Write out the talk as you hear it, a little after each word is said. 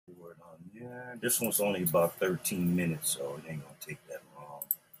Yeah, this one's only about 13 minutes, so it ain't gonna take that long.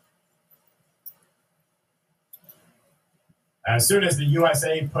 As soon as the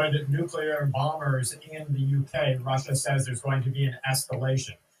USA put nuclear bombers in the UK, Russia says there's going to be an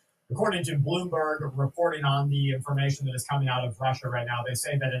escalation. According to Bloomberg reporting on the information that is coming out of Russia right now, they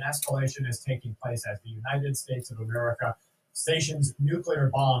say that an escalation is taking place as the United States of America stations nuclear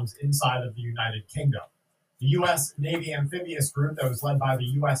bombs inside of the United Kingdom. The U.S. Navy amphibious group that was led by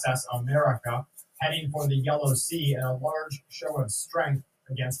the USS America, heading for the Yellow Sea in a large show of strength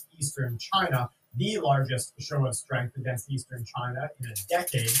against eastern China, the largest show of strength against eastern China in a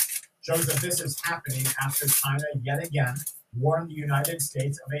decade, shows that this is happening after China yet again warned the United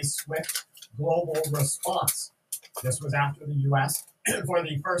States of a swift global response. This was after the U.S., for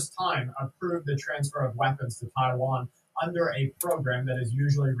the first time, approved the transfer of weapons to Taiwan under a program that is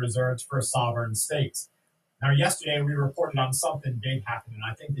usually reserved for sovereign states. Now, yesterday we reported on something big happening.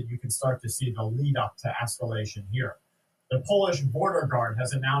 I think that you can start to see the lead up to escalation here. The Polish border guard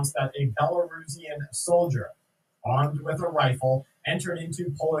has announced that a Belarusian soldier, armed with a rifle, entered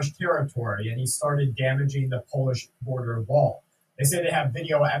into Polish territory and he started damaging the Polish border wall. They say they have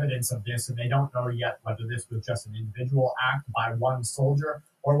video evidence of this and they don't know yet whether this was just an individual act by one soldier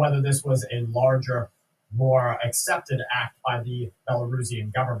or whether this was a larger, more accepted act by the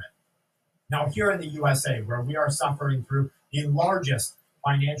Belarusian government. Now, here in the USA, where we are suffering through the largest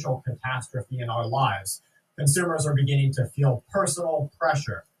financial catastrophe in our lives, consumers are beginning to feel personal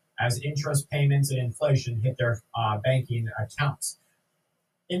pressure as interest payments and inflation hit their banking accounts.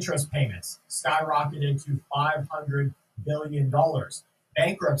 Interest payments skyrocketed to $500 billion.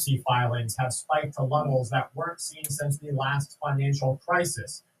 Bankruptcy filings have spiked to levels that weren't seen since the last financial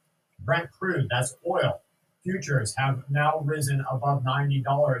crisis. Brent crude, that's oil, futures have now risen above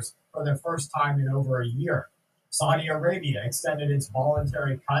 $90 for the first time in over a year. Saudi Arabia extended its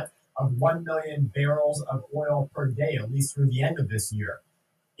voluntary cut of 1 million barrels of oil per day, at least through the end of this year.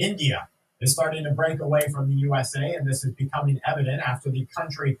 India is starting to break away from the USA, and this is becoming evident after the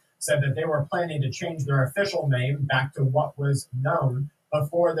country said that they were planning to change their official name back to what was known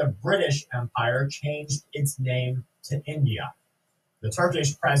before the British Empire changed its name to India. The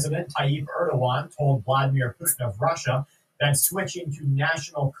Turkish president, Tayyip Erdogan, told Vladimir Putin of Russia that switching to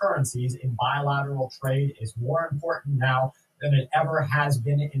national currencies in bilateral trade is more important now than it ever has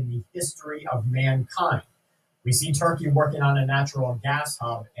been in the history of mankind. We see Turkey working on a natural gas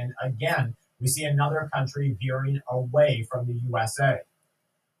hub, and again, we see another country veering away from the USA.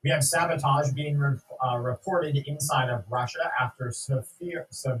 We have sabotage being reported inside of Russia after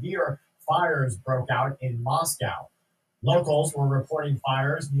severe fires broke out in Moscow. Locals were reporting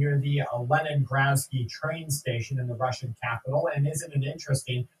fires near the Leningradsky train station in the Russian capital, and isn't it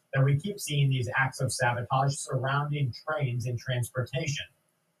interesting that we keep seeing these acts of sabotage surrounding trains and transportation?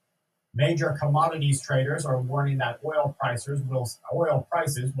 Major commodities traders are warning that oil prices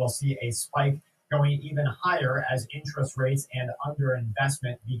will see a spike going even higher as interest rates and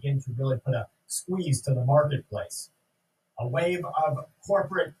underinvestment begin to really put a squeeze to the marketplace. A wave of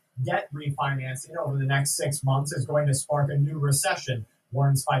corporate debt refinancing over the next 6 months is going to spark a new recession,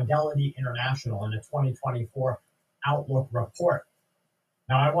 warns Fidelity International in a 2024 Outlook report.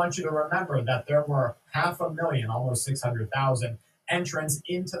 Now, I want you to remember that there were 500,000, almost 600,000, entrants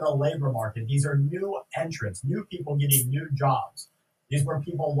into the labor market. These are new entrants, new people getting new jobs. These were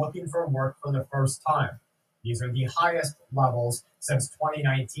people looking for work for the first time. These are the highest levels since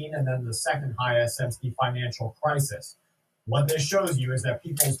 2019 and then the second highest since the financial crisis. What this shows you is that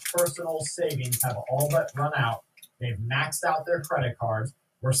people's personal savings have all but run out. They've maxed out their credit cards.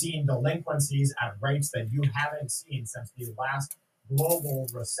 We're seeing delinquencies at rates that you haven't seen since the last global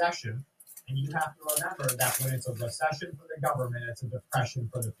recession. And you have to remember that when it's a recession for the government, it's a depression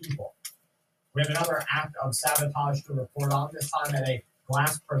for the people. We have another act of sabotage to report on, this time at a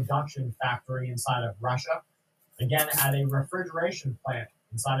glass production factory inside of Russia. Again, at a refrigeration plant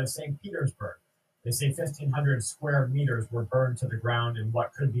inside of St. Petersburg. They say 1,500 square meters were burned to the ground in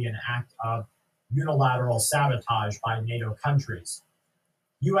what could be an act of unilateral sabotage by NATO countries.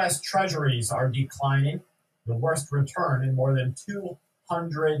 U.S. treasuries are declining, the worst return in more than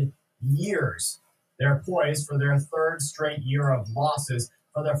 200 years. They're poised for their third straight year of losses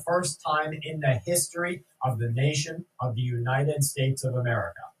for the first time in the history of the nation of the United States of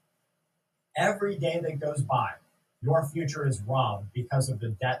America. Every day that goes by, your future is robbed because of the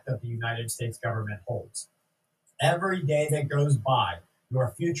debt that the United States government holds. Every day that goes by,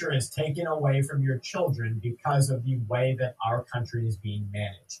 your future is taken away from your children because of the way that our country is being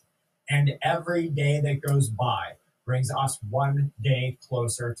managed. And every day that goes by brings us one day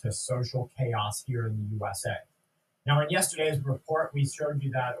closer to social chaos here in the USA. Now, in yesterday's report, we showed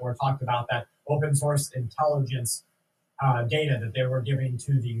you that, or talked about that open source intelligence data that they were giving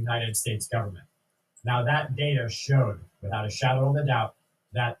to the United States government. Now, that data showed, without a shadow of a doubt,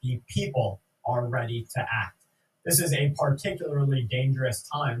 that the people are ready to act. This is a particularly dangerous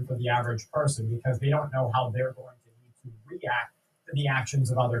time for the average person because they don't know how they're going to need to react to the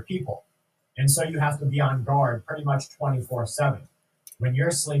actions of other people. And so you have to be on guard pretty much 24/7. When you're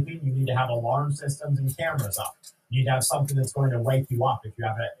sleeping, you need to have alarm systems and cameras up. You need to have something that's going to wake you up if you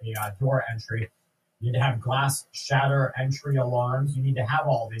have a door entry. You need to have glass shatter entry alarms. You need to have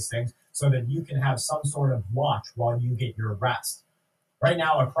all these things so that you can have some sort of watch while you get your rest. Right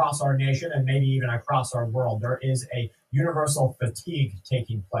now, across our nation and maybe even across our world, there is a universal fatigue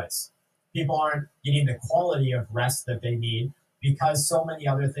taking place. People aren't getting the quality of rest that they need because so many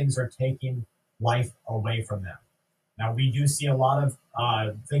other things are taking life away from them. Now, we do see a lot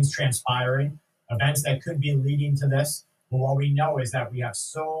of things transpiring, events that could be leading to this. But what we know is that we have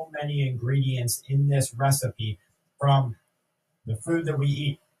so many ingredients in this recipe, from the food that we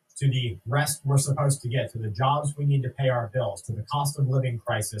eat, to the rest we're supposed to get, to the jobs we need to pay our bills, to the cost of living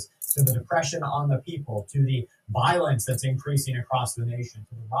crisis, to the depression on the people, to the violence that's increasing across the nation,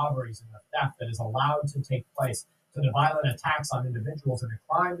 to the robberies and the theft that is allowed to take place, to the violent attacks on individuals and the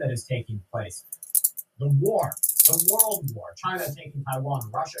crime that is taking place. The war, the world war, China taking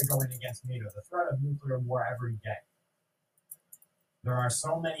Taiwan, Russia going against NATO, the threat of nuclear war every day. There are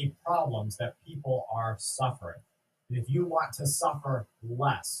so many problems that people are suffering. And if you want to suffer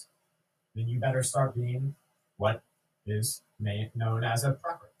less, then you better start being what is known as a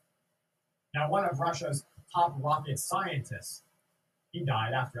prepper. Now, one of Russia's top rocket scientists, he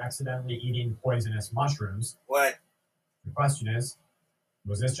died after accidentally eating poisonous mushrooms. What? The question is,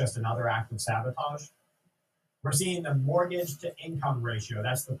 was this just another act of sabotage? We're seeing the mortgage to income ratio.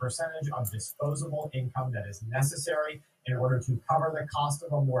 That's the percentage of disposable income that is necessary in order to cover the cost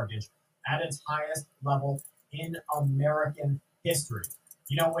of a mortgage at its highest level in American history.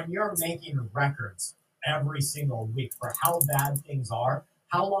 You know, when you're making records every single week for how bad things are,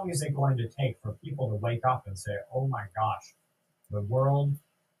 how long is it going to take for people to wake up and say, oh my gosh, the world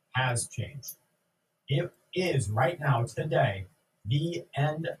has changed? It is right now, today, the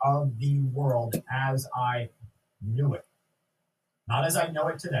end of the world as I knew it. Not as I know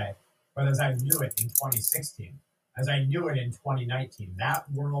it today, but as I knew it in 2016, as I knew it in 2019. That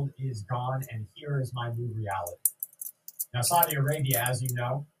world is gone, and here is my new reality. Now, Saudi Arabia, as you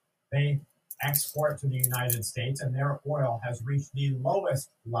know, they export to the United States, and their oil has reached the lowest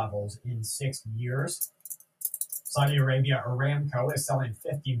levels in 6 years. Saudi Arabia Aramco is selling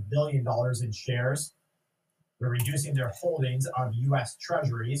 $50 billion in shares. They're reducing their holdings of U.S.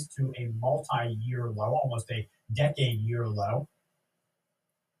 treasuries to a multi-year low, almost a decade-year low.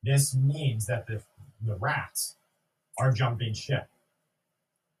 This means that the rats are jumping ship.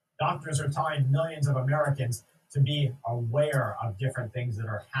 Doctors are telling millions of Americans to be aware of different things that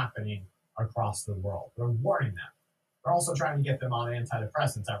are happening across the world. They're warning them. They're also trying to get them on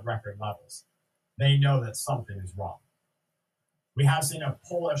antidepressants at record levels. They know that something is wrong. We have seen a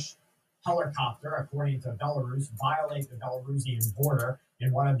Polish helicopter, according to Belarus, violate the Belarusian border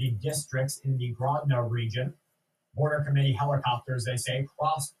in one of the districts in the Grodno region. Border Committee helicopters, they say,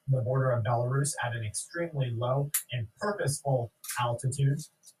 crossed the border of Belarus at an extremely low and purposeful altitude.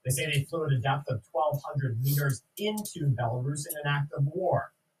 They say they flew at a depth of 1,200 meters into Belarus in an act of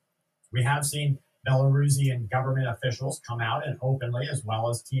war. We have seen Belarusian government officials come out and openly, as well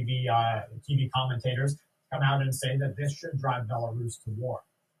as TV commentators, come out and say that this should drive Belarus to war.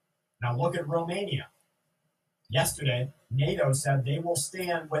 Now look at Romania. Yesterday, NATO said they will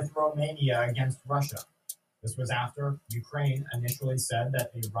stand with Romania against Russia. This was after Ukraine initially said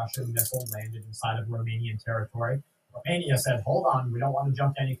that a Russian missile landed inside of Romanian territory. Romania said, hold on, we don't want to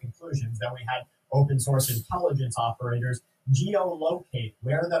jump to any conclusions. Then we had open source intelligence operators geolocate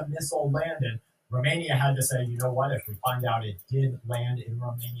where the missile landed. Romania had to say, you know what, if we find out it did land in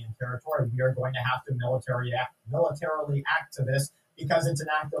Romanian territory, we are going to have to militarily act to this because it's an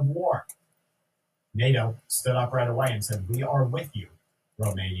act of war. NATO stood up right away and said, we are with you,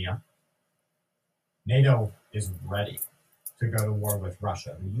 Romania. NATO is ready to go to war with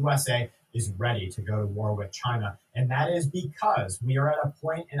Russia. The USA is ready to go to war with China. And that is because we are at a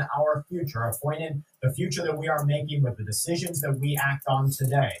point in our future, a point in the future that we are making with the decisions that we act on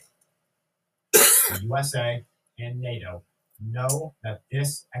today. The USA and NATO know that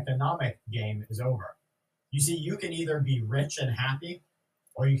this economic game is over. You see, you can either be rich and happy,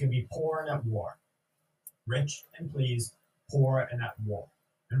 or you can be poor and at war. Rich and pleased, poor and at war.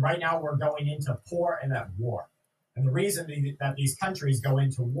 And right now we're going into poor and at war. And the reason that these countries go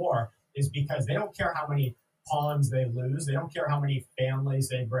into war is because they don't care how many pawns they lose. They don't care how many families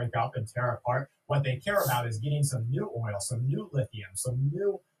they break up and tear apart. What they care about is getting some new oil, some new lithium, some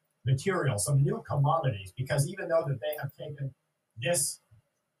new material, some new commodities, because even though that they have taken this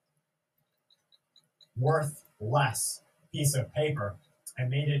worth less piece of paper and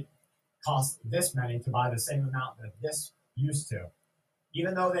made it cost this many to buy the same amount that this used to,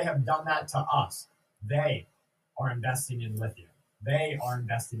 even though they have done that to us, they are investing in lithium. They are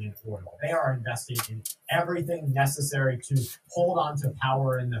investing in oil. They are investing in everything necessary to hold on to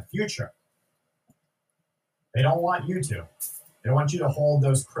power in the future. They don't want you to. They want you to hold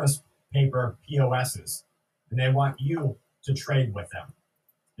those crisp paper POSs, and they want you to trade with them.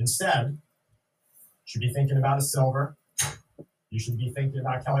 Instead, you should be thinking about a silver. You should be thinking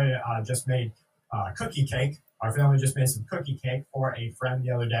about Kelly just made cookie cake. Our family just made some cookie cake for a friend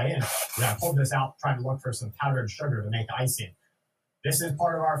the other day, and I pulled this out trying to look for some powdered sugar to make icing. This is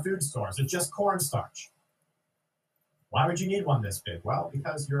part of our food stores. It's just cornstarch. Why would you need one this big? Well,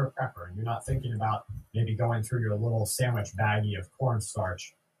 because you're a prepper and you're not thinking about maybe going through your little sandwich baggie of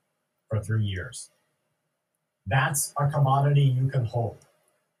cornstarch for 3 years. That's a commodity you can hold.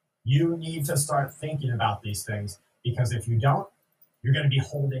 You need to start thinking about these things, because if you don't, you're going to be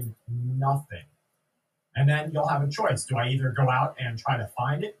holding nothing. And then you'll have a choice. Do I either go out and try to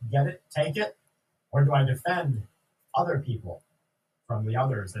find it, get it, take it, or do I defend other people from the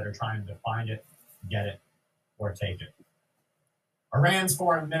others that are trying to find it, get it, or take it? Iran's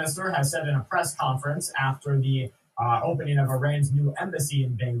foreign minister has said in a press conference after the opening of Iran's new embassy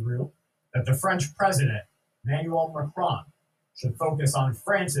in Beirut that the French president, Emmanuel Macron, should focus on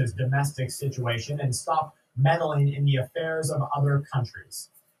France's domestic situation and stop meddling in the affairs of other countries.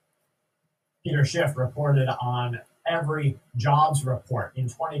 Peter Schiff reported on every jobs report in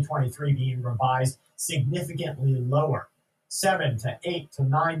 2023 being revised significantly lower. 7 to 8 to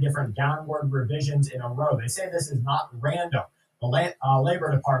 9 different downward revisions in a row. They say this is not random. The Labor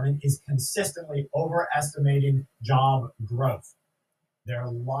Department is consistently overestimating job growth. They're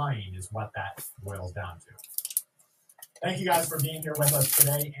lying is what that boils down to. Thank you guys for being here with us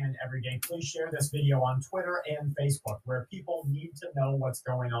today and every day. Please share this video on Twitter and Facebook, where people need to know what's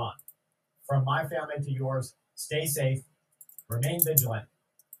going on. From my family to yours, stay safe, remain vigilant,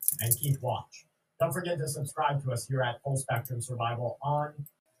 and keep watch. Don't forget to subscribe to us here at Full Spectrum Survival on.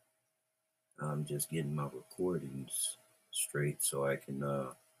 I'm just getting my recordings straight so I can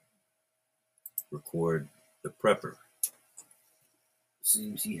record the prepper.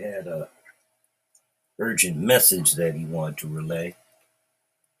 Seems he had a urgent message that he wanted to relay.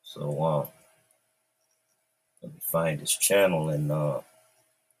 So let me find his channel and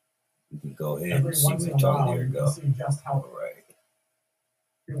we can go ahead and see what talk. There you go. All right.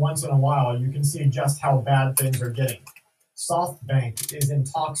 Once in a while, you can see just how bad things are getting. SoftBank is in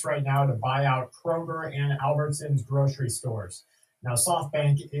talks right now to buy out Kroger and Albertsons grocery stores. Now,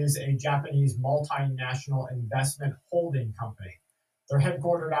 SoftBank is a Japanese multinational investment holding company. They're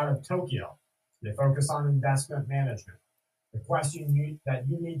headquartered out of Tokyo. They focus on investment management. The question that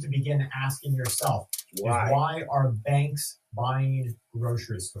you need to begin asking yourself is, why are banks buying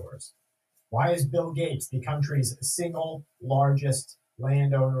grocery stores? Why is Bill Gates the country's single largest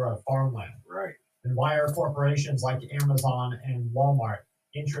landowner of farmland? Right. And why are corporations like Amazon and Walmart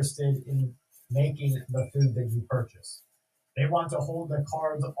interested in making the food that you purchase? They want to hold the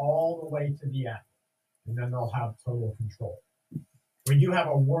cards all the way to the end, and then they'll have total control. We do have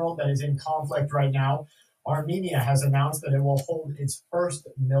a world that is in conflict right now. Armenia has announced that it will hold its first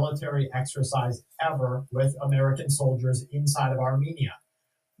military exercise ever with American soldiers inside of Armenia.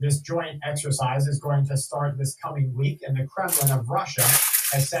 This joint exercise is going to start this coming week, and the Kremlin of Russia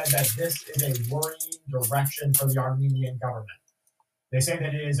has said that this is a worrying direction for the Armenian government. They say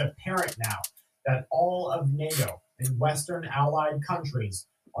that it is apparent now that all of NATO and Western allied countries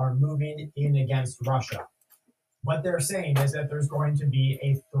are moving in against Russia. What they're saying is that there's going to be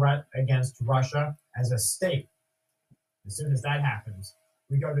a threat against Russia as a state. As soon as that happens,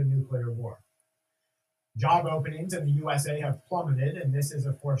 we go to nuclear war. Job openings in the USA have plummeted, and this is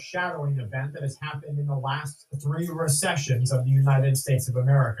a foreshadowing event that has happened in the last 3 recessions of the United States of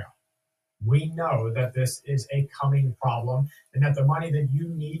America. We know that this is a coming problem and that the money that you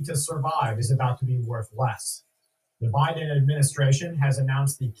need to survive is about to be worth less. The Biden administration has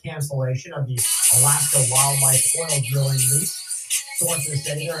announced the cancellation of the Alaska wildlife oil drilling lease. Sources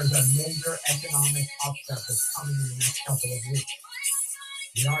say there is a major economic upset that's coming in the next couple of weeks.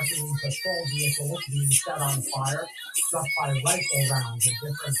 We are seeing patrol vehicles being set on fire, struck by rifle rounds at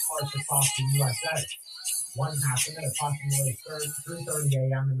different parts across the USA. One happened at approximately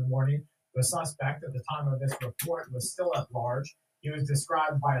 3:30 a.m. in the morning. The suspect at the time of this report was still at large. He was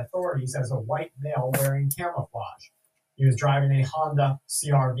described by authorities as a white male wearing camouflage. He was driving a Honda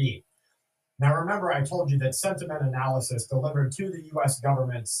CR-V. Now, remember, I told you that sentiment analysis delivered to the U.S.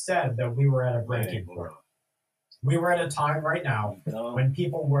 government said that we were at a breaking point. We were at a time right now when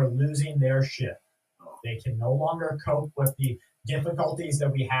people were losing their shit. They can no longer cope with the difficulties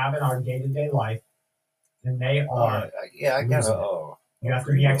that we have in our day-to-day life, and they are. I gotta. You have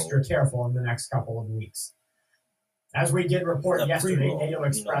to be extra careful in the next couple of weeks. As we did report yesterday, NATO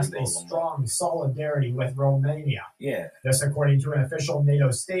expressed a strong solidarity with Romania. Yeah. This, according to an official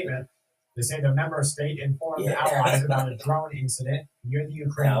NATO statement. They say the member state informed allies about a drone incident near the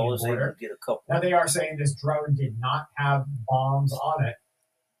Ukrainian border. Now, they are saying this drone did not have bombs on it,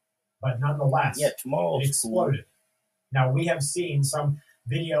 but nonetheless, it exploded. Now, we have seen some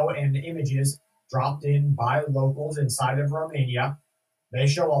video and images dropped in by locals inside of Romania. They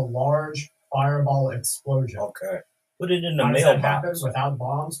show a large fireball explosion. Okay. Put it in the mailbox. mailbox. Does that happen without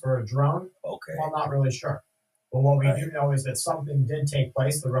bombs for a drone? Okay. Well, not really sure. But what we do know is that something did take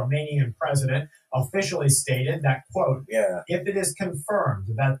place. The Romanian president officially stated that, quote, if it is confirmed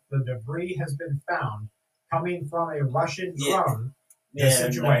that the debris has been found coming from a Russian drone, the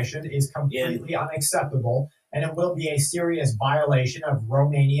situation is completely unacceptable, and it will be a serious violation of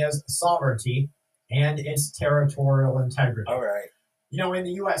Romania's sovereignty and its territorial integrity. All right. You know, in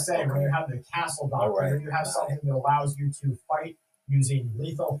the USA, when you have the castle doctrine, you have something that allows you to fight using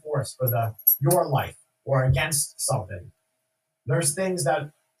lethal force for your life or against something. There's things that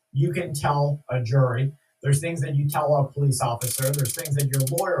you can tell a jury. There's things that you tell a police officer. There's things that your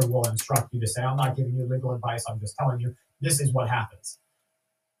lawyer will instruct you to say. I'm not giving you legal advice. I'm just telling you this is what happens.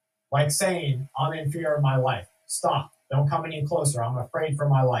 Like saying, I'm in fear of my life. Stop. Don't come any closer. I'm afraid for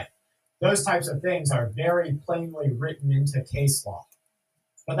my life. Those types of things are very plainly written into case law.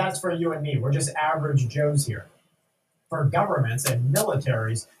 But that's for you and me. We're just average Joes here. For governments and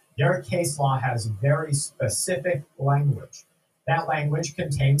militaries, their case law has very specific language. That language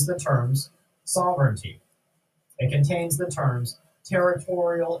contains the terms sovereignty. It contains the terms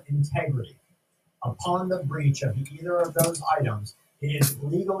territorial integrity. Upon the breach of either of those items, it is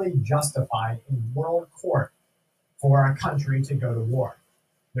legally justified in world court for a country to go to war.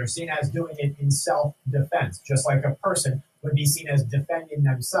 They're seen as doing it in self-defense, just like a person would be seen as defending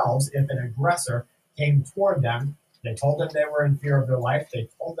themselves if an aggressor came toward them. They told them they were in fear of their life. They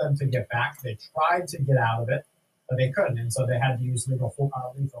told them to get back. They tried to get out of it, but they couldn't, and so they had to use lethal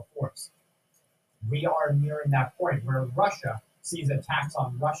force. We are nearing that point where Russia sees attacks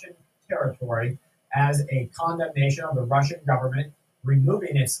on Russian territory as a condemnation of the Russian government,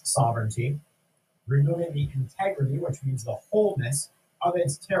 removing its sovereignty, removing the integrity, which means the wholeness of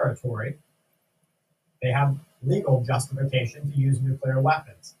its territory. They have legal justification to use nuclear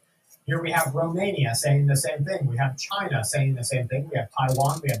weapons. Here we have Romania saying the same thing. We have China saying the same thing. We have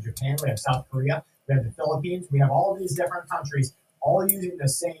Taiwan, we have Japan, we have South Korea, we have the Philippines. We have all these different countries all using the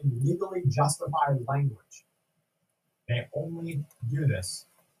same legally justified language. They only do this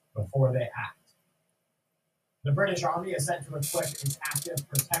before they act. The British Army is set to equip its active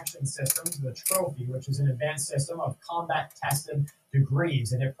protection systems, the Trophy, which is an advanced system of combat-tested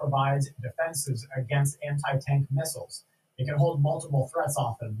degrees, and it provides defenses against anti-tank missiles. It can hold multiple threats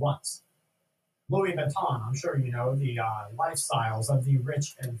off at once. Louis Vuitton, I'm sure you know the lifestyles of the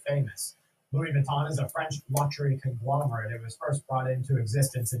rich and famous. Louis Vuitton is a French luxury conglomerate. It was first brought into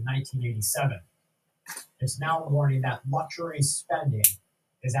existence in 1987. It's now warning that luxury spending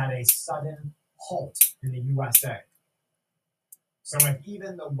is at a sudden halt in the USA. So if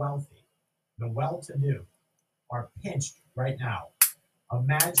even the wealthy, the well-to-do, are pinched right now,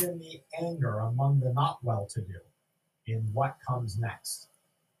 imagine the anger among the not well-to-do in what comes next.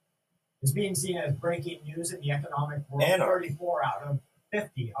 It's being seen as breaking news in the economic world. 34 out of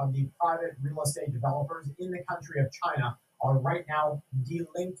 50 of the private real estate developers in the country of China are right now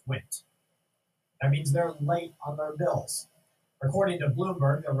delinquent. That means they're late on their bills. According to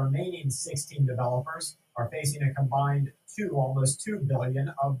Bloomberg, the remaining 16 developers are facing a combined almost $2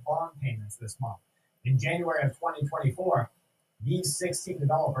 billion of bond payments this month. In January of 2024, these 16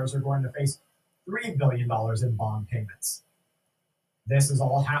 developers are going to face $3 billion in bond payments. This is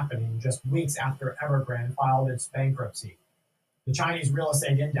all happening just weeks after Evergrande filed its bankruptcy. The Chinese real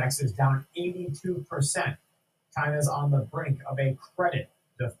estate index is down 82%. China's on the brink of a credit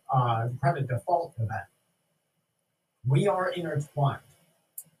default event. We are intertwined.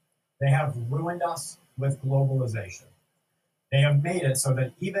 They have ruined us with globalization. They have made it so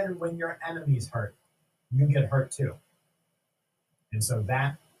that even when your enemies hurt, you get hurt too. And so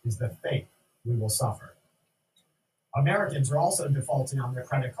that is the fate we will suffer. Americans are also defaulting on their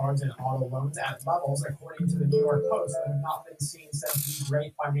credit cards and auto loans at levels, according to the New York Post, that have not been seen since the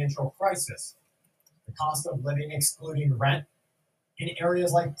Great Financial Crisis. The cost of living, excluding rent, in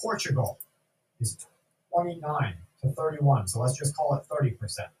areas like Portugal is 29 to 31. So let's just call it 30%.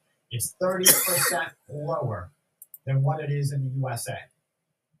 It's 30% lower than what it is in the USA.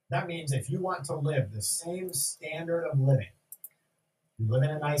 That means if you want to live the same standard of living, you live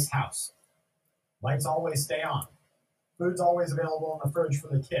in a nice house, lights always stay on, food's always available in the fridge for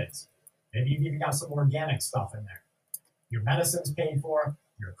the kids, maybe you've even got some organic stuff in there, your medicine's paid for,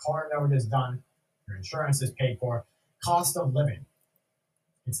 your car note is done, your insurance is paid for, cost of living,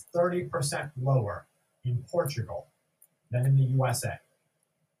 it's 30% lower in Portugal than in the USA.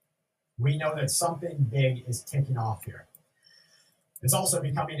 We know that something big is ticking off here. It's also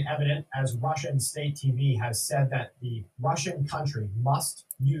becoming evident as Russian state TV has said that the Russian country must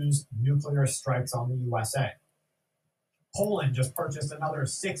use nuclear strikes on the USA. Poland just purchased another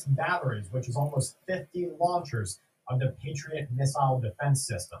 6 batteries, which is almost 50 launchers of the Patriot missile defense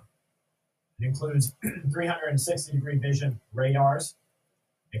system. It includes 360-degree vision radars.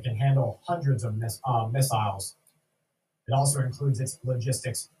 It can handle hundreds of missiles. It also includes its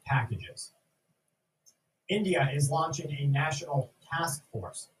logistics packages. India is launching a national task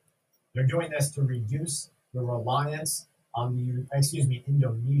force. They're doing this to reduce the reliance on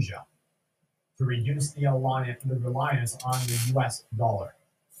Indonesia, to reduce the reliance on the US dollar.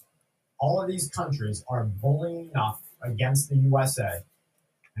 All of these countries are bullying up against the USA,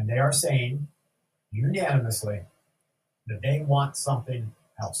 and they are saying unanimously that they want something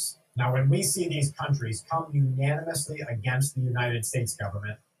else. Now, when we see these countries come unanimously against the United States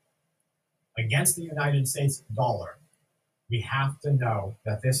government, against the United States dollar, we have to know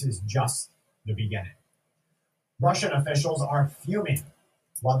that this is just the beginning. Russian officials are fuming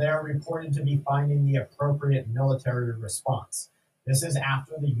while they are reported to be finding the appropriate military response. This is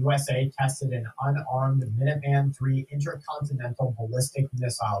after the USA tested an unarmed Minuteman III intercontinental ballistic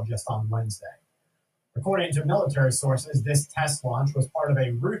missile just on Wednesday. According to military sources, this test launch was part of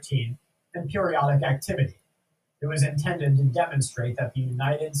a routine and periodic activity. It was intended to demonstrate that the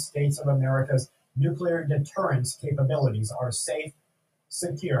United States of America's nuclear deterrence capabilities are safe,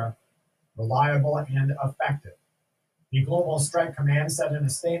 secure, reliable, and effective. The Global Strike Command said in a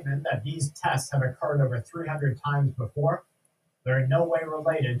statement that these tests have occurred over 300 times before. They're in no way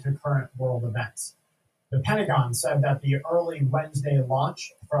related to current world events. The Pentagon said that the early Wednesday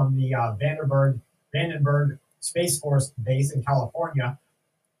launch from the Vandenberg Space Force Base in California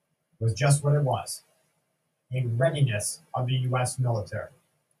was just what it was, a readiness of the U.S. military.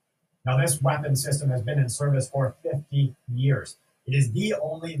 Now, this weapon system has been in service for 50 years. It is the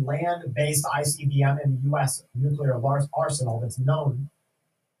only land-based ICBM in the U.S. nuclear arsenal that's known.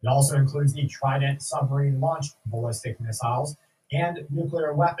 It also includes the Trident submarine-launched ballistic missiles and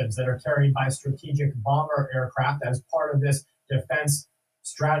nuclear weapons that are carried by strategic bomber aircraft as part of this defense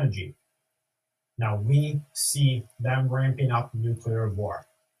strategy. Now, we see them ramping up nuclear war.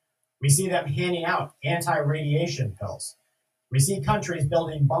 We see them handing out anti-radiation pills. We see countries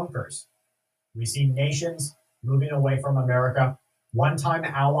building bunkers. We see nations moving away from America. One-time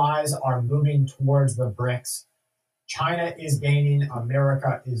allies are moving towards the BRICS. China is gaining,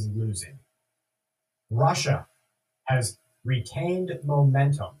 America is losing. Russia has retained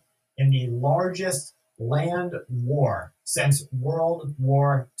momentum in the largest land war since World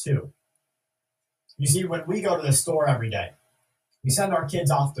War II. You see, when we go to the store every day, we send our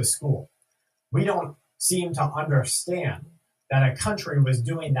kids off to school. We don't seem to understand that a country was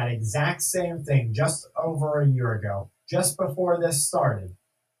doing that exact same thing just over a year ago, just before this started,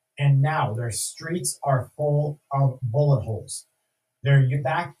 and now their streets are full of bullet holes. Their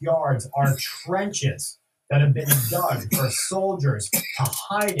backyards are trenches that have been dug for soldiers to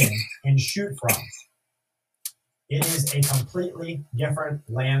hide in and shoot from. It is a completely different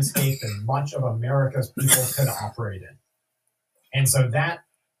landscape than much of America's people could operate in. And so that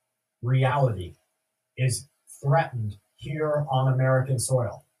reality is threatened here on American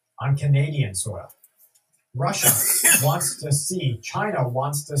soil, on Canadian soil. Russia wants to see, China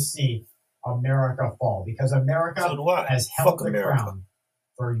wants to see America fall because America has held the crown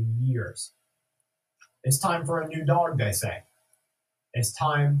for years. It's time for a new dog, they say. It's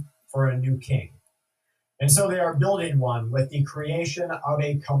time for a new king. And so they are building one with the creation of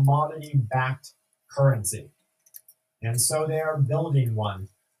a commodity-backed currency. And so they are building one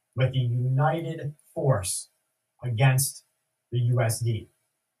with a united force against the USD,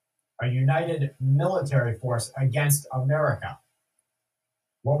 a united military force against America.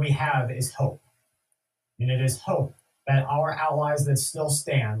 What we have is hope. And it is hope that our allies that still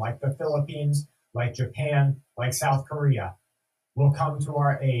stand, like the Philippines, like Japan, like South Korea, will come to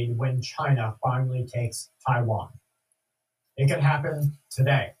our aid when China finally takes Taiwan. It could happen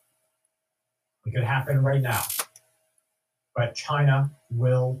today. It could happen right now. But China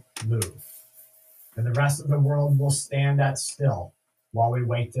will move. And the rest of the world will stand at still while we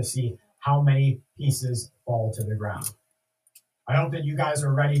wait to see how many pieces fall to the ground. I hope that you guys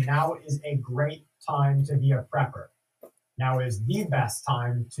are ready. Now is a great time to be a prepper. Now is the best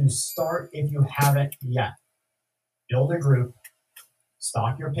time to start if you haven't yet. Build a group,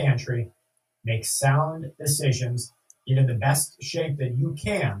 stock your pantry, make sound decisions, get in the best shape that you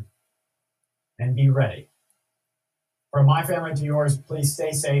can, and be ready. From my family to yours, please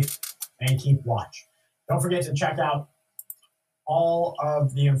stay safe and keep watch. Don't forget to check out all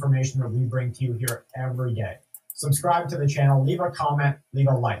of the information that we bring to you here every day. Subscribe to the channel, leave a comment, leave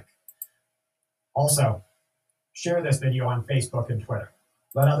a like. Also, share this video on Facebook and Twitter.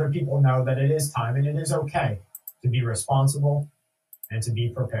 Let other people know that it is time and it is okay to be responsible and to be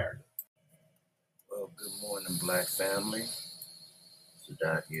prepared. Well, good morning, Black family.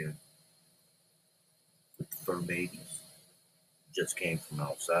 Sadat here with the fur babies. Just came from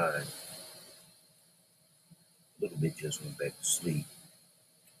outside. A little bit just went back to sleep.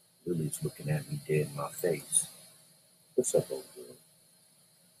 Lily's looking at me dead in my face. What's up, old girl?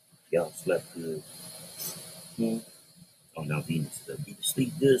 Y'all slept good? Oh, now Venus said, "Did you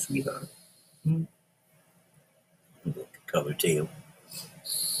sleep good, sweetheart?" Color tail.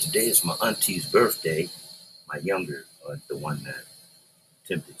 Today is my auntie's birthday. My younger aunt, the one that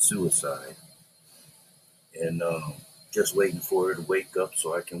attempted suicide. And just waiting for her to wake up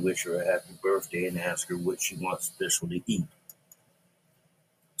so I can wish her a happy birthday and ask her what she wants special to eat.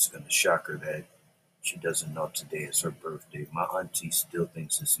 It's going to shock her that she doesn't know today is her birthday. My auntie still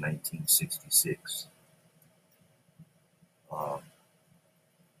thinks it's 1966. But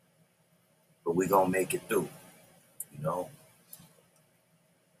we're going to make it through, you know.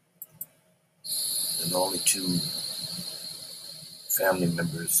 And the only two family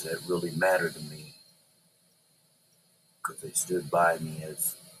members that really matter to me, because they stood by me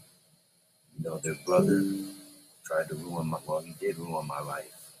as, you know, their brother tried to ruin my, well, he did ruin my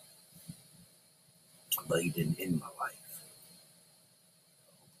life, but he didn't end my life.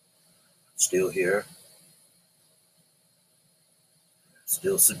 Still here,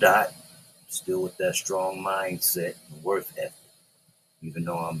 still Sadat, still with that strong mindset and worth ethic, even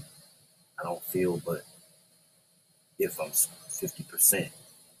though I don't feel, but if I'm 50%,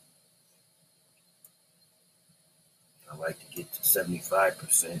 I like to get to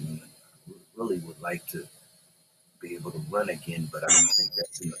 75%, and I really would like to be able to run again, but I don't think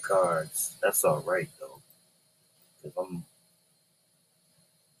that's in the cards. That's all right though, because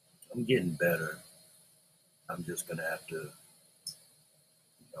I'm getting better. I'm just gonna have to,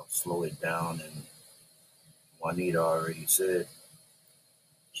 slow it down. And Juanita already said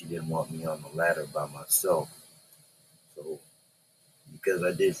she didn't want me on the ladder by myself. So because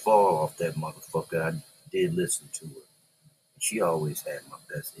I did fall off that motherfucker, I did listen to her. She always had my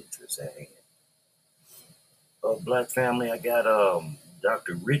best interests at hand. Black family, I got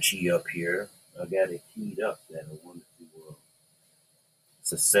Dr. Rickie up here. I got it keyed up that I wanted to.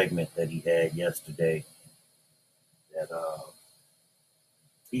 It's a segment that he had yesterday that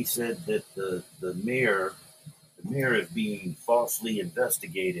he said that the mayor is being falsely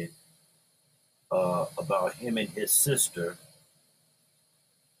investigated about him and his sister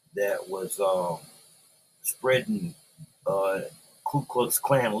that was spreading Ku Klux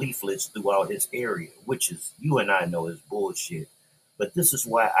Klan leaflets throughout his area, which is, you and I know, is bullshit. But this is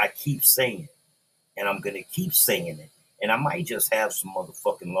why I keep saying it, and I'm going to keep saying it, and I might just have some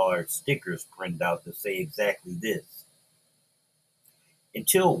motherfucking large stickers printed out to say exactly this.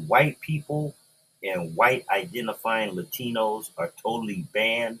 Until white people and white identifying Latinos are totally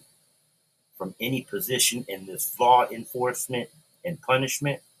banned from any position in this law enforcement and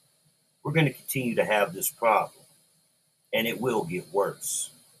punishment, we're going to continue to have this problem. And it will get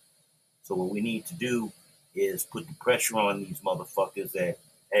worse. So what we need to do is put the pressure on these motherfuckers that,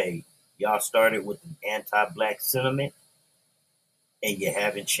 hey, y'all started with an anti-black sentiment and you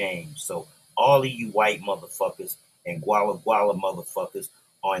haven't changed. So all of you white motherfuckers and guala motherfuckers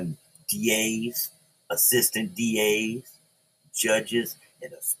on DAs, assistant DAs, judges,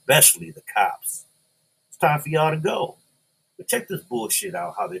 and especially the cops, it's time for y'all to go. But check this bullshit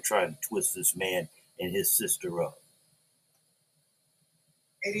out, how they're trying to twist this man and his sister up.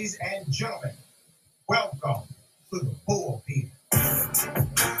 Ladies and gentlemen, welcome to the bullpen.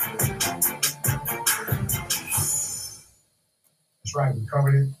 That's right, we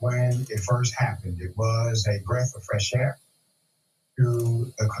covered it when it first happened. It was a breath of fresh air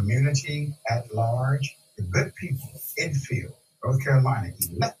to the community at large, the good people in Field, North Carolina,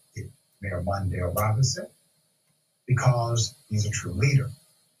 elected Mayor Mondale Robinson because he's a true leader.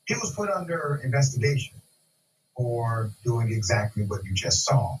 He was put under investigation for doing exactly what you just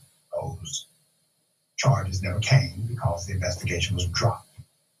saw. Those charges never came because the investigation was dropped.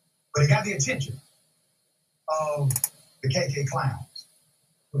 But it got the attention of the KK clowns,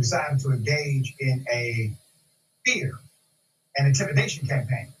 who decided to engage in a fear and intimidation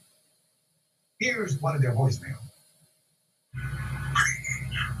campaign. Here's one of their voicemails.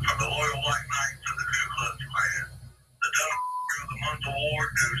 Greetings from the loyal white knights of the Ku Klux Klan. The Democrat of the Month Award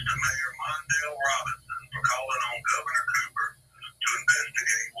goes to Mayor Mondale Robinson for calling on Governor Cooper to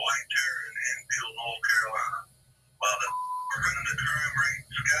investigate white terror in Enfield, North Carolina. While the are running the crime rate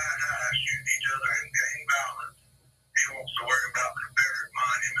sky high, shooting each other in gang violence, he wants to worry about Confederate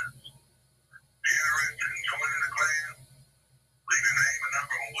monuments. If you're interested in joining the Klan, leave your name and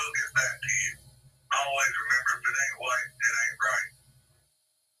number and we'll get back to you. Always remember, if it ain't white, it ain't right.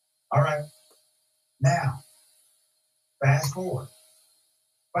 All right. Now, fast forward.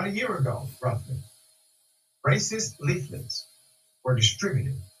 About a year ago, roughly, racist leaflets were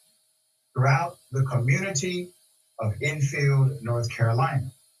distributed throughout the community of Enfield, North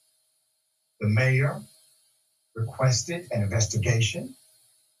Carolina. The mayor requested an investigation,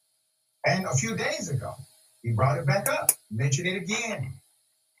 and a few days ago, he brought it back up, mentioned it again,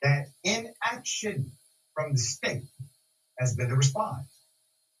 that inaction from the state has been the response.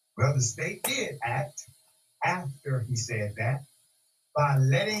 Well, the state did act after he said that by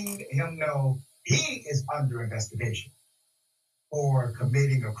letting him know he is under investigation for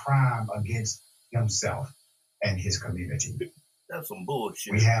committing a crime against himself and his community. That's some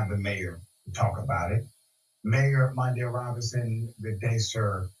bullshit. We have the mayor to talk about it. Mayor Mondale Robinson, good day,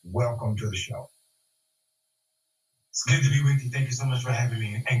 sir. Welcome to the show. It's good to be with you. Thank you so much for having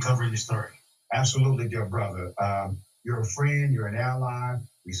me and covering the story. Absolutely, dear brother. You're a friend, you're an ally.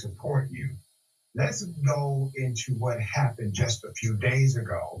 We support you. Let's go into what happened just a few days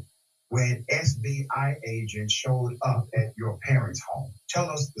ago when FBI agents showed up at your parents' home. Tell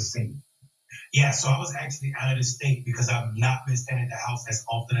us the scene. Yeah, so I was actually out of the state because I've not been staying at the house as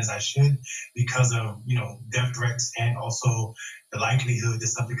often as I should because of, death threats and also the likelihood that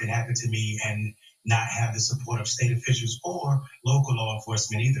something could happen to me and not have the support of state officials or local law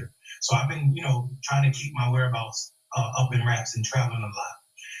enforcement either. So I've been, trying to keep my whereabouts up in wraps and traveling a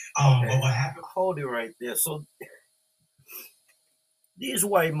lot. But what happened? Hold it right there. So these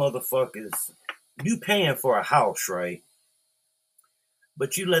white motherfuckers, you paying for a house, right?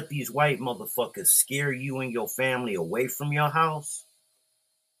 But you let these white motherfuckers scare you and your family away from your house?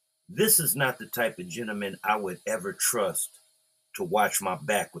 This is not the type of gentleman I would ever trust to watch my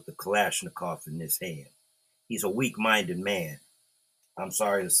back with the Kalashnikov in his hand. He's a weak-minded man. I'm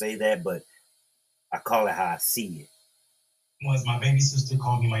sorry to say that, but I call it how I see it. Was my baby sister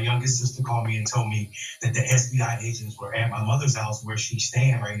called me, my youngest sister called me and told me that the FBI agents were at my mother's house where she's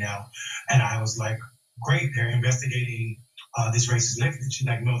staying right now. And I was like, great, they're investigating this racist leaflet. She's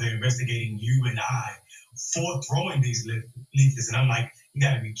like, no, they're investigating you and I for throwing these leaflets. And I'm like, you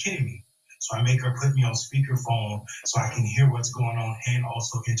gotta be kidding me. So I make her put me on speakerphone so I can hear what's going on and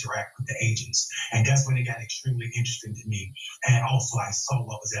also interact with the agents. And that's when it got extremely interesting to me. And also I saw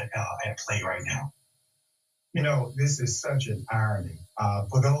what was at play right now. This is such an irony.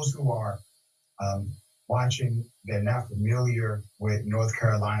 For those who are watching, they're not familiar with North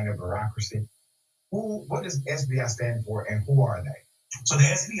Carolina bureaucracy. What does SBI stand for, and who are they? So the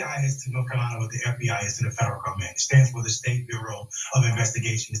SBI is to North Carolina what the FBI is to the federal government. It stands for the State Bureau of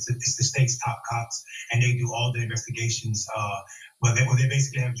Investigation. It's the state's top cops, and they do all the investigations. They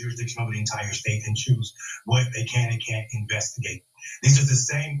basically have jurisdiction over the entire state and choose what they can and can't investigate. This is the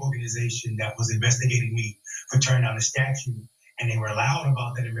same organization that was investigating me for turning down a statue, and they were loud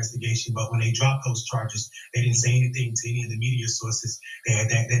about that investigation. But when they dropped those charges, they didn't say anything to any of the media sources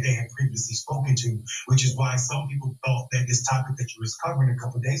that they had previously spoken to, which is why some people thought that this topic that you was covering a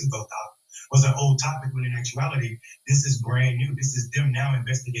couple of days ago, Doc, was an old topic, when in actuality, this is brand new. This is them now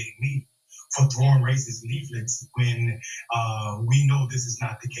investigating me for throwing racist leaflets when we know this is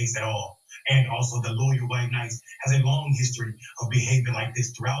not the case at all. And also the loyal white knights has a long history of behavior like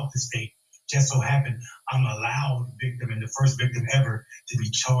this throughout the state. Just so happened, I'm a loud victim and the first victim ever to be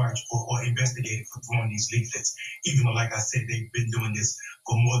charged or investigated for throwing these leaflets, even though, like I said, they've been doing this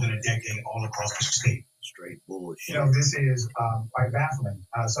for more than a decade all across the state. Straight bullshit. This is quite baffling.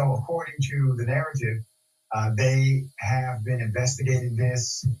 So according to the narrative, they have been investigating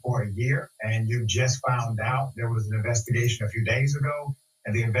this for a year, and you just found out there was an investigation a few days ago,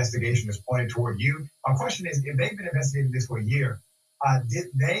 and the investigation is pointed toward you. My question is, if they've been investigating this for a year, Did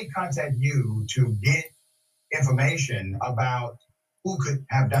they contact you to get information about who could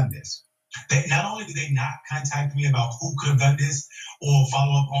have done this? Not only did they not contact me about who could have done this or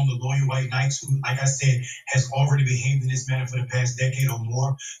follow up on the loyal white knights who, like I said, has already behaved in this manner for the past decade or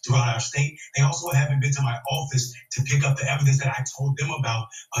more throughout our state, they also haven't been to my office to pick up the evidence that I told them about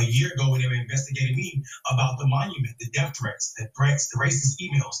a year ago when they were investigating me about the monument, the death threats, the racist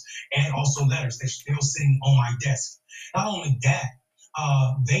emails, and also letters that still sitting on my desk. Not only that,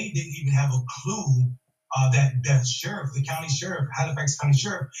 they didn't even have a clue that the sheriff, the county sheriff, Halifax County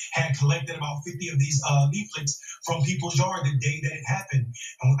Sheriff, had collected about 50 of these leaflets from people's yard the day that it happened.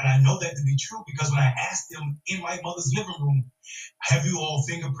 And I know that to be true because when I asked them in my mother's living room, have you all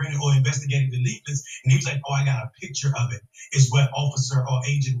fingerprinted or investigated the leaflets? And he was like, oh, I got a picture of it, is what Officer or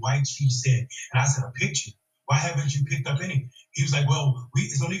Agent White Chief said. And I said, a picture? Why haven't you picked up any? He was like, well,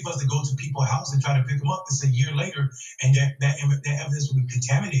 it's no need for us to go to people's house and try to pick them up. It's a year later, and that evidence will be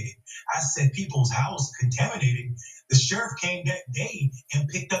contaminated. I said, people's house contaminated. The sheriff came that day and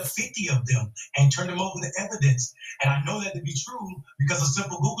picked up 50 of them and turned them over to evidence. And I know that to be true because a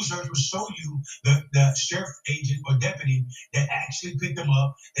simple Google search will show you the sheriff agent or deputy that actually picked them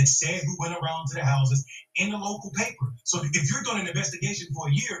up, that said who went around to the houses in the local paper. So if you're doing an investigation for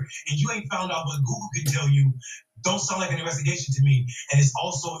a year and you ain't found out what Google can tell you, don't sound like an investigation to me. And it's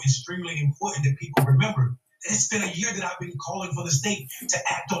also extremely important that people remember that it's been a year that I've been calling for the state to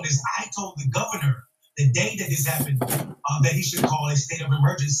act on this. I told the governor the day that this happened that he should call a state of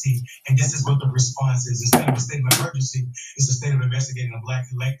emergency. And this is what the response is. Instead of a state of emergency, it's a state of investigating a black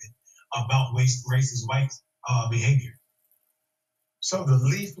elected about racist white behavior. So the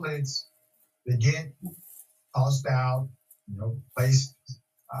leaflets, they get tossed out, placed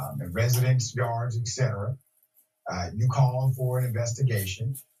in residents' yards, etc. You call for an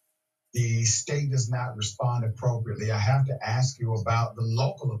investigation. The state does not respond appropriately. I have to ask you about the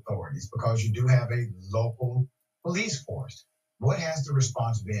local authorities because you do have a local police force. What has the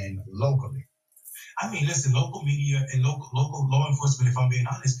response been locally? I mean, listen, local media and local law enforcement, if I'm being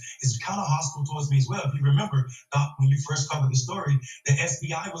honest, is kind of hostile towards me as well. If you remember, when you first covered the story, the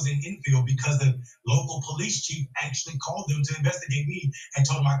FBI was in infield because the local police chief actually called them to investigate me and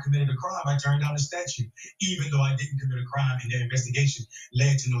told them I committed a crime. I turned down the statute, even though I didn't commit a crime, and their investigation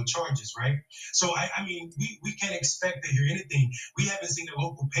led to no charges, right? So, I mean, we can't expect to hear anything. We haven't seen the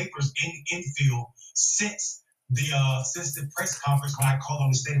local papers in infield since the press conference when I called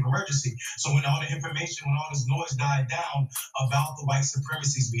on the state of emergency. So when all the information, when all this noise died down about the white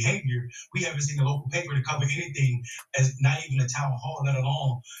supremacy's behavior, we haven't seen the local paper to cover anything, as not even a town hall, let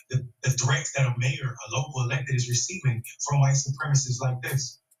alone the threats that a mayor, a local elected, is receiving from white supremacists like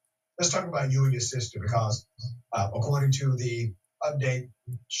this. Let's talk about you and your sister because according to the update,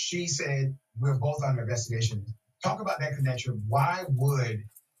 she said we're both under investigation. Talk about that connection. Why would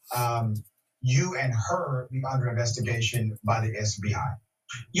you and her be under investigation by the SBI?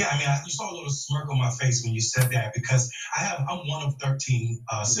 Yeah, I mean, you saw a little smirk on my face when you said that because I'm one of 13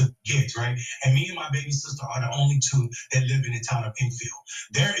 kids, right? And me and my baby sister are the only two that live in the town of Enfield.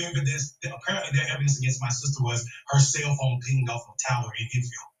 Apparently their evidence against my sister was her cell phone pinged off a tower in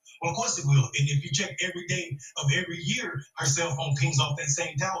Enfield. Well, of course it will. And if you check every day of every year, her cell phone pings off that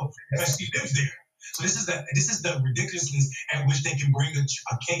same tower because she lives there. So this is the ridiculousness at which they can bring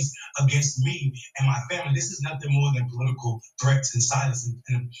a case against me and my family. This is nothing more than political threats and silence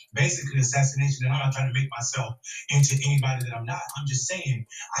and basically assassination. And I'm not trying to make myself into anybody that I'm not. I'm just saying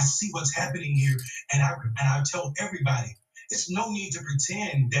I see what's happening here, and I tell everybody. There's no need to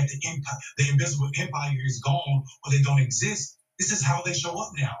pretend that the invisible empire is gone or they don't exist. This is how they show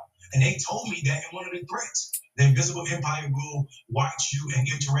up now. And they told me that in one of the threats. The invisible empire will watch you and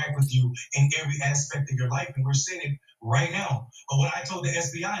interact with you in every aspect of your life. And we're seeing it right now. But what I told the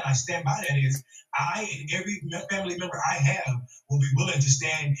SBI, and I stand by that, is I and every family member I have will be willing to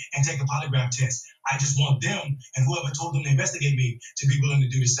stand and take a polygraph test. I just want them and whoever told them to investigate me to be willing to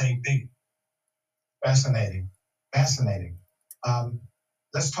do the same thing. Fascinating.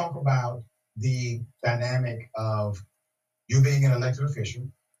 Let's talk about the dynamic of you being an elected official.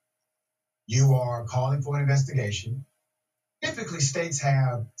 You are calling for an investigation. Typically, states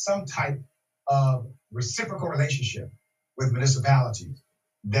have some type of reciprocal relationship with municipalities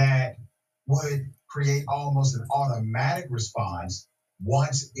that would create almost an automatic response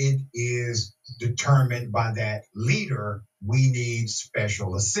once it is determined by that leader, we need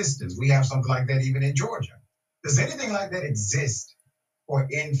special assistance. We have something like that even in Georgia. Does anything like that exist for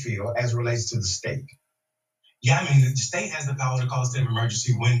Enfield as it relates to the state? Yeah, I mean, the state has the power to call a state of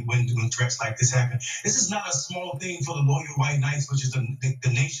emergency when threats like this happen. This is not a small thing for the Loyal White Knights, which is the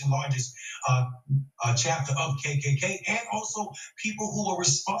nation's largest chapter of KKK, and also people who are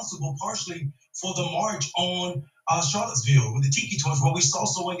responsible partially for the march on Charlottesville with the Tiki Torch, where we saw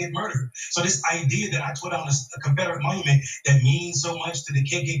someone get murdered. So this idea that I tore down a Confederate monument that means so much to the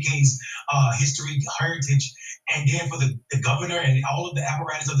KKK's history, heritage, and then for the governor and all of the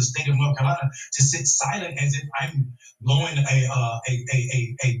apparatus of the state of North Carolina to sit silent as if I'm blowing an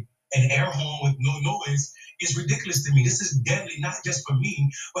air horn with no noise is ridiculous to me. This is deadly, not just for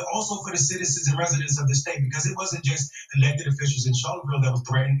me, but also for the citizens and residents of the state, because it wasn't just elected officials in Charlottesville that was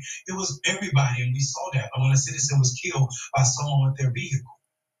threatened. It was everybody, and we saw that when a citizen was killed by someone with their vehicle.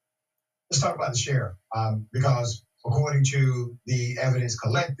 Let's talk about the sheriff, because according to the evidence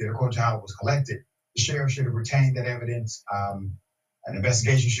collected, according to how it was collected, the sheriff should have retained that evidence. An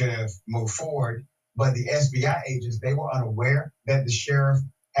investigation should have moved forward, but the SBI agents, they were unaware that the sheriff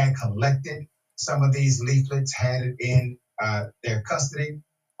had collected some of these leaflets, had it in their custody.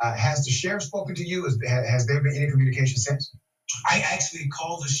 Has the sheriff spoken to you? Has there been any communication since? I actually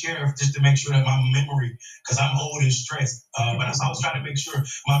called the sheriff just to make sure that my memory, because I'm old and stressed, but I was trying to make sure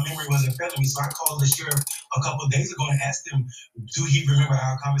my memory wasn't failing me. So I called the sheriff a couple of days ago and asked him, do he remember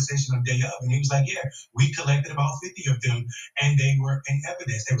our conversation on day of? And he was like, yeah, we collected about 50 of them, and they were in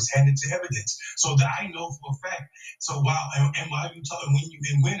evidence. They was handed to evidence. So that I know for a fact. So while you talk,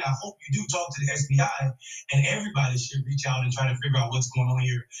 when I hope you do talk to the SBI, and everybody should reach out and try to figure out what's going on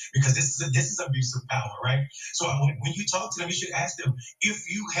here, because this is abuse of power, right? So when you talk to them, you should ask them if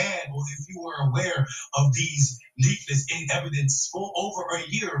you had or if you were aware of these leaflets in evidence for over a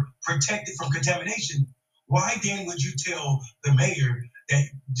year protected from contamination. Why then would you tell the mayor that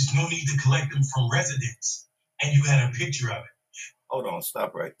there's no need to collect them from residents and you had a picture of it? Hold on,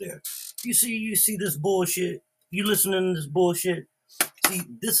 stop right there. You see this bullshit? You listening to this bullshit? See,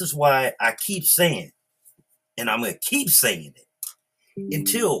 this is why I keep saying, and I'm going to keep saying it,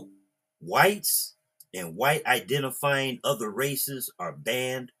 until whites and white identifying other races are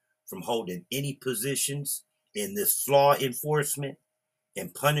banned from holding any positions in this law enforcement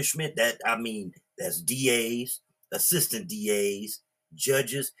and punishment. That's DAs, assistant DAs,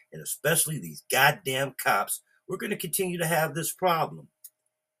 judges, and especially these goddamn cops. We're going to continue to have this problem.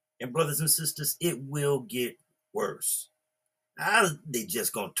 And brothers and sisters, it will get worse. How are they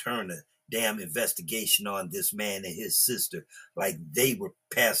just going to turn the damn investigation on this man and his sister like they were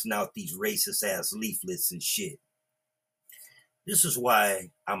passing out these racist ass leaflets and shit? This is why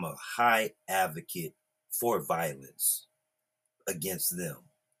I'm a high advocate for violence against them.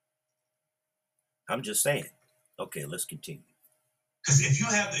 I'm just saying. Okay, let's continue. Because if you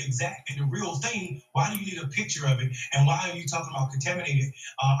have the exact and the real thing, why do you need a picture of it? And why are you talking about contaminated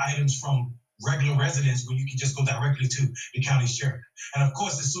items from regular residents when you can just go directly to the county sheriff? And of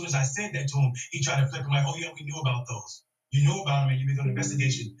course, as soon as I said that to him, he tried to flip him like, oh yeah, we knew about those. You knew about them and you've been doing an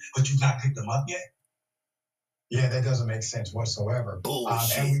investigation, but you've not picked them up yet? Yeah, that doesn't make sense whatsoever.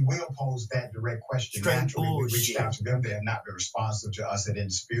 And we will pose that direct question. Naturally, we reached out to them. They have not been responsive to us at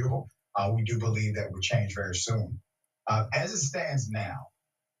Indisputable. We do believe that will change very soon. As it stands now,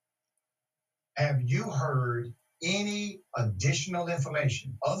 have you heard any additional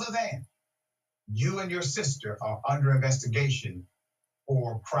information other than you and your sister are under investigation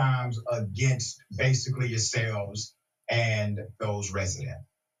for crimes against basically yourselves and those residents?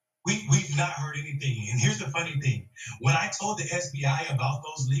 We've not heard anything. And here's the funny thing. When I told the SBI about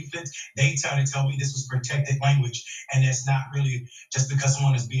those leaflets, they tried to tell me this was protected language. And that's not really just because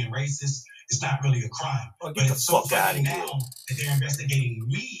someone is being racist. It's not really a crime. Well, but it's so funny now that they're investigating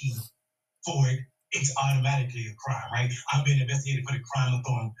me for it. It's automatically a crime, right? I'm being investigated for the crime of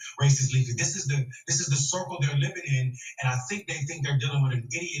throwing racist leaflets. This is the circle they're living in, and I think they think they're dealing with an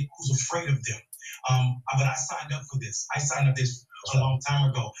idiot who's afraid of them. But I signed up for this. I signed up this a long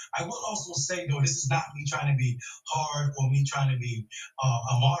time ago. I will also say, though, this is not me trying to be hard or me trying to be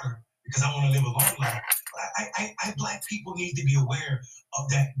a martyr because I want to live a long life. But Black people need to be aware of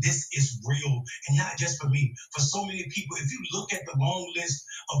that. This is real, and not just for me. For so many people, if you look at the long list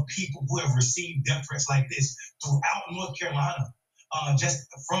of people who have received death threats like this throughout North Carolina, just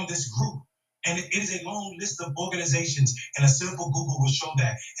from this group, and it is a long list of organizations, and a simple Google will show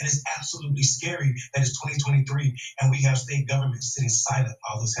that. And it's absolutely scary that it's 2023 and we have state governments sitting silent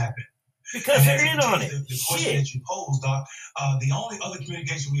while this happened. Because they're in on it. The question that you posed, Doc, the only other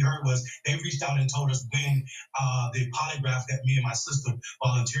communication we heard was they reached out and told us when the polygraph that me and my sister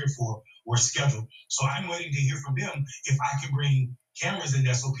volunteered for were scheduled. So I'm waiting to hear from them if I can bring cameras in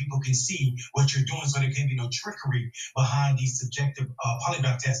there so people can see what you're doing, so there can be no trickery behind these subjective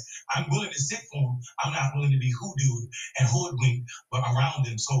polygraph tests. I'm willing to sit for them. I'm not willing to be hoodooed and hoodwinked around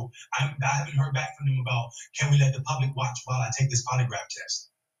them. So I haven't heard back from them about, can we let the public watch while I take this polygraph test?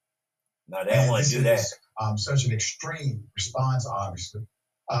 No, they don't want to do that. Such an extreme response, obviously.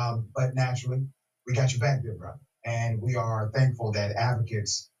 But naturally, we got your back there, brother. And we are thankful that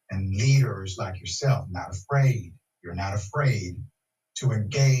advocates and leaders like yourself, you're not afraid to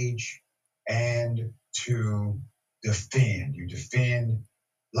engage and to defend. You defend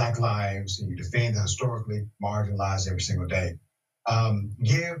Black lives and you defend the historically marginalized every single day.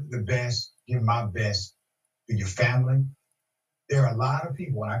 Give my best to your family. There are a lot of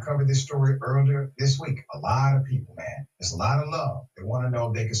people, when I covered this story earlier this week, a lot of people, man, there's a lot of love. They want to know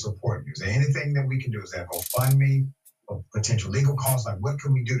if they can support you. Is there anything that we can do? Is there GoFundMe or potential legal costs? Like, what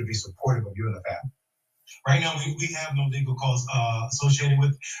can we do to be supportive of you and the family? Right now, we have no legal costs associated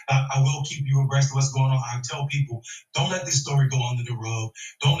with. I will keep you abreast of what's going on. I tell people, don't let this story go under the rug.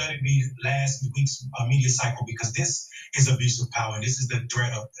 Don't let it be last week's media cycle, because this is abuse of power. And this is the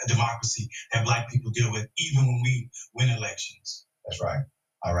threat of democracy that Black people deal with, even when we win elections. That's right.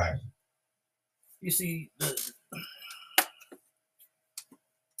 All right. You see,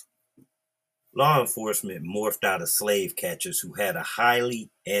 law enforcement morphed out of slave catchers who had a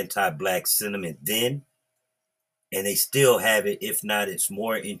highly anti-Black sentiment then, and they still have it. If not, it's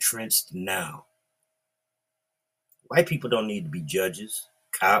more entrenched now. White people don't need to be judges,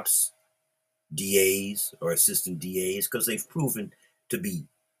 cops, DAs, or assistant DAs, because they've proven to be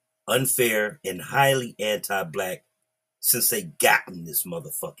unfair and highly anti-Black since they got in this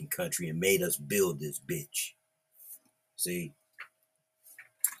motherfucking country and made us build this bitch. See?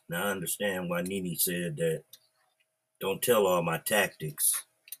 Now I understand why Nene said that don't tell all my tactics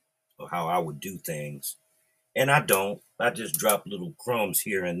or how I would do things. And I don't. I just drop little crumbs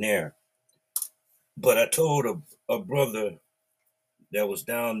here and there. But I told a brother that was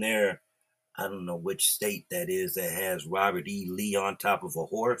down there, I don't know which state that is, that has Robert E. Lee on top of a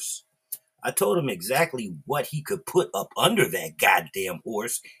horse. I told him exactly what he could put up under that goddamn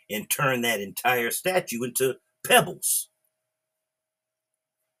horse and turn that entire statue into pebbles.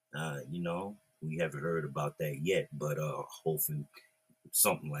 We haven't heard about that yet, but hoping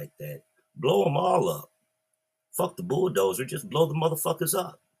something like that. Blow them all up. Fuck the bulldozer, just blow the motherfuckers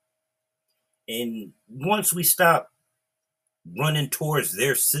up. And once we stop running towards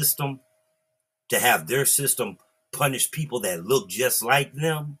their system to have their system punish people that look just like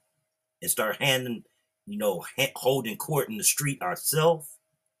them and start holding court in the street ourselves,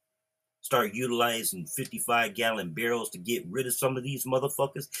 start utilizing 55-gallon barrels to get rid of some of these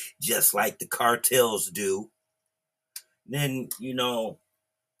motherfuckers, just like the cartels do, then,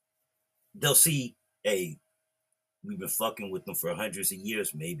 they'll see, hey, we've been fucking with them for hundreds of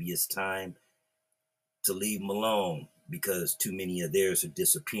years. Maybe it's time to leave them alone because too many of theirs are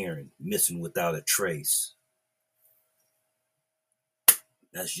disappearing, missing without a trace.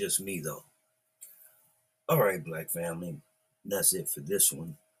 That's just me, though. All right, Black family. That's it for this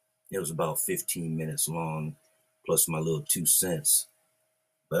one. It was about 15 minutes long, plus my little 2 cents.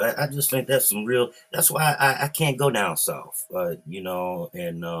 But I just think that's that's why I can't go down south, and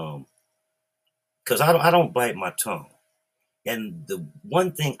because I don't bite my tongue. And the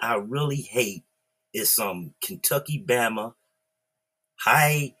one thing I really hate is some Kentucky Bama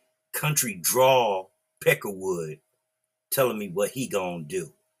high country drawl Peckerwood telling me what he gonna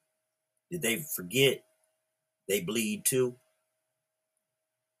do. Did they forget they bleed too?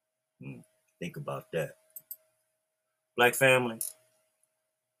 Think about that. Black family,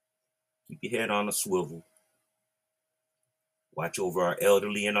 keep your head on a swivel. Watch over our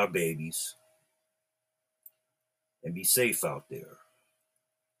elderly and our babies. And be safe out there.